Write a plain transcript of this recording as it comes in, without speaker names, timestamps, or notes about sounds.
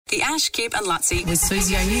The Ash, Kip and Lutzi with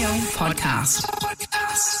Susie O'Neill podcast.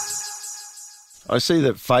 I see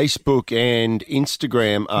that Facebook and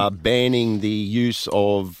Instagram are banning the use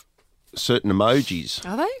of certain emojis.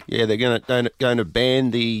 Are they? Yeah, they're going to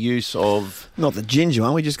ban the use of Not the ginger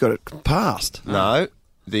one. We just got it passed.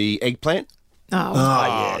 the eggplant.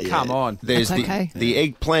 Oh, Come on. There's That's okay. the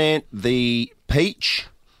eggplant, the peach.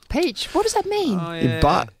 peach. What does that mean? Your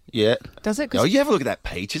butt. Yeah. Does it? 'Cause Oh, you have a look at that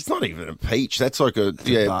peach. It's not even a peach. That's like a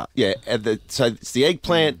butt. yeah. So it's the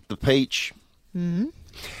eggplant, the peach, and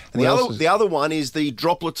What else is- the other one is the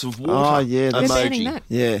droplets of water. Oh, yeah, They're that's- banning emoji. that.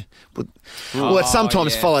 Yeah. But, well, it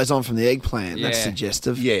sometimes yeah. follows on from the eggplant. That's Yeah.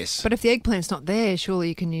 suggestive. Yes. But if the eggplant's not there, surely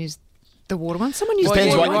you can use the water one. Someone used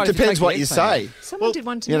Depends the what, water one. if you depends take what the you eggplant. say. Someone did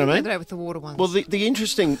one to You know me what I the mean? other day with the water ones. Well, the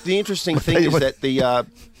interesting thing is that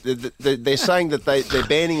they're saying that they're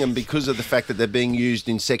banning them because of the fact that they're being used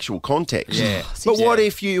in sexual context. Yeah. But what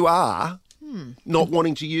if you are not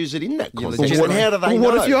wanting to use it in that context? legit- How do they Well, know?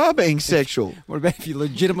 what if you are being sexual? What about if you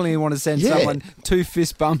legitimately want to send Yeah. someone 2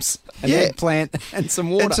 fist bumps, an Yeah. eggplant, and some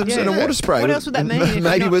water? And some Yeah. sort of water spray. What else would that mean if you're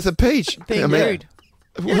Maybe not with a peach. being I mean, rude?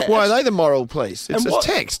 Why are they the moral police? It's a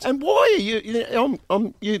text. And why are you?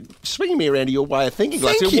 You're swinging me around to your way of thinking.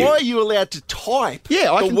 Thank Like, you. why are you allowed to type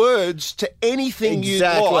Yeah, I the can- words to anything you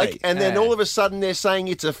Exactly. like, and then Yeah. all of a sudden they're saying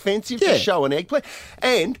it's offensive Yeah. to show an eggplant?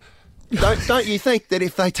 And don't you think that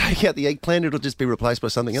if they take out the eggplant, it'll just be replaced by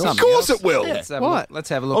something else? Of course it will. Let's have What? Let's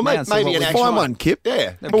have a look Or now. and see maybe what an we actual- Find one, Kip.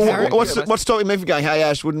 Yeah, Well, carrot. what's stopping me from going, hey,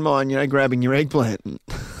 Ash, wouldn't mind, grabbing your eggplant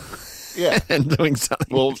yeah. and doing something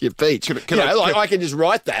Well, with your peach? can I can just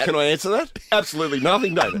write that. Can I answer that? Absolutely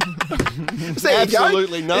nothing, David. There you go.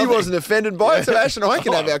 Absolutely nothing. He wasn't offended by it, so Ash and I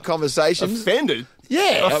can have our conversations. Offended?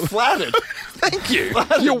 Yeah. Flattered. Thank you.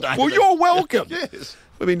 Flattered, Well, David. you're welcome. Yes.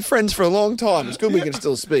 We've been friends for a long time. It's good we can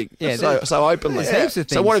still speak Yeah, so openly. there's heaps of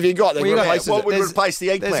So things. what have you got that Well, you got- replaces What it? would There's- replace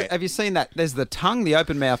the eggplant? Have you seen that? There's the tongue, the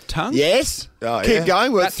open mouth tongue. Yes. Oh, Keep yeah.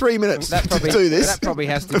 going. We're at 3 minutes That to probably, do this. That probably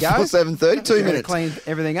has to Before go. 7:30, 2 You're gonna minutes. Clean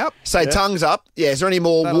everything up. Say tongues up. Yeah, is there any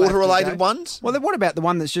more That'll have to water-related go. ones? Well, then what about the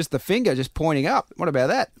one that's just the finger just pointing up? What about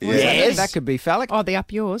that? What does that Yes. mean? That could be phallic. Oh, the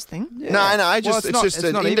up yours thing. No, Well, it's just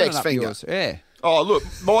an not even index up finger. yours. Yeah. Oh, look,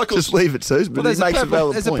 Michael. Just leave it, Suze, Well, but there's, it makes a a valid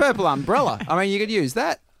purple, point. there's a purple umbrella. I mean, you could use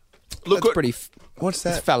that. Look, That's pretty. What's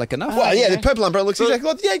It's that? phallic enough. Well, yeah, the purple umbrella looks exactly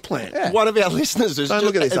like the eggplant. Yeah. one of our listeners has Don't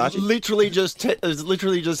look at this, has Archie. literally just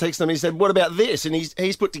texted me and said, "What about this?" And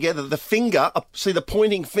he's put together the finger. See the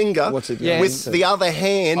pointing finger What's it Yeah. with the other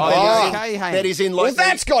hand Oh, that, yeah, is in, okay, hand. that is in Well, like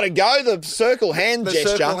that's got to go, the circle hand the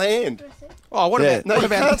gesture. circle hand. Oh, what Yeah. about No, what you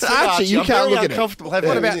about can't see Archie, Archie. you I'm can't very look at it. uncomfortable having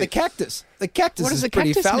what it about in the here. cactus? The cactus What does is the pretty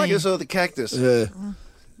cactus phallic. mean? Fingers or the cactus?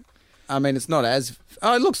 I mean, it's not as.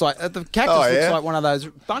 Oh, it looks like the cactus Oh, looks yeah? like one of those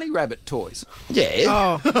bunny rabbit toys. Yeah,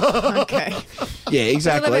 Oh, okay. yeah, Let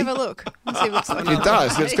exactly. me have a look. Let's see what it looks like. It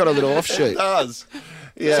does. It's got a little offshoot. It does.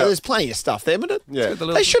 Yeah. So there's plenty of stuff there, but yeah.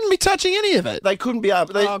 they shouldn't be touching any of it. They couldn't be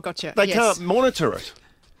able. They, Oh, gotcha. They Yes. can't monitor it.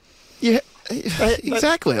 Yeah,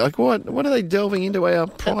 exactly. Like what are they delving into our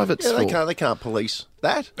privates Yeah, for? they can't police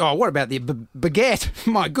that. Oh, what about the baguette?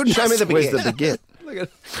 My goodness. Show me the Where's the baguette. baguette? Look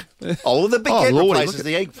at, Oh, the baguette Lordy, replaces look at-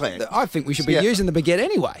 the eggplant. I think we should be Yeah. using the baguette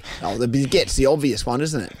anyway. Oh, the baguette's the obvious one,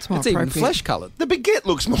 isn't it? more It's even appropriate. flesh coloured. The baguette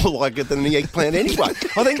looks more like it than the eggplant anyway.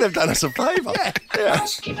 I think they've done us a favour. Yeah. The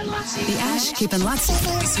Ash, Kip and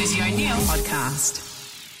Lutzi with Susie O'Neill podcast.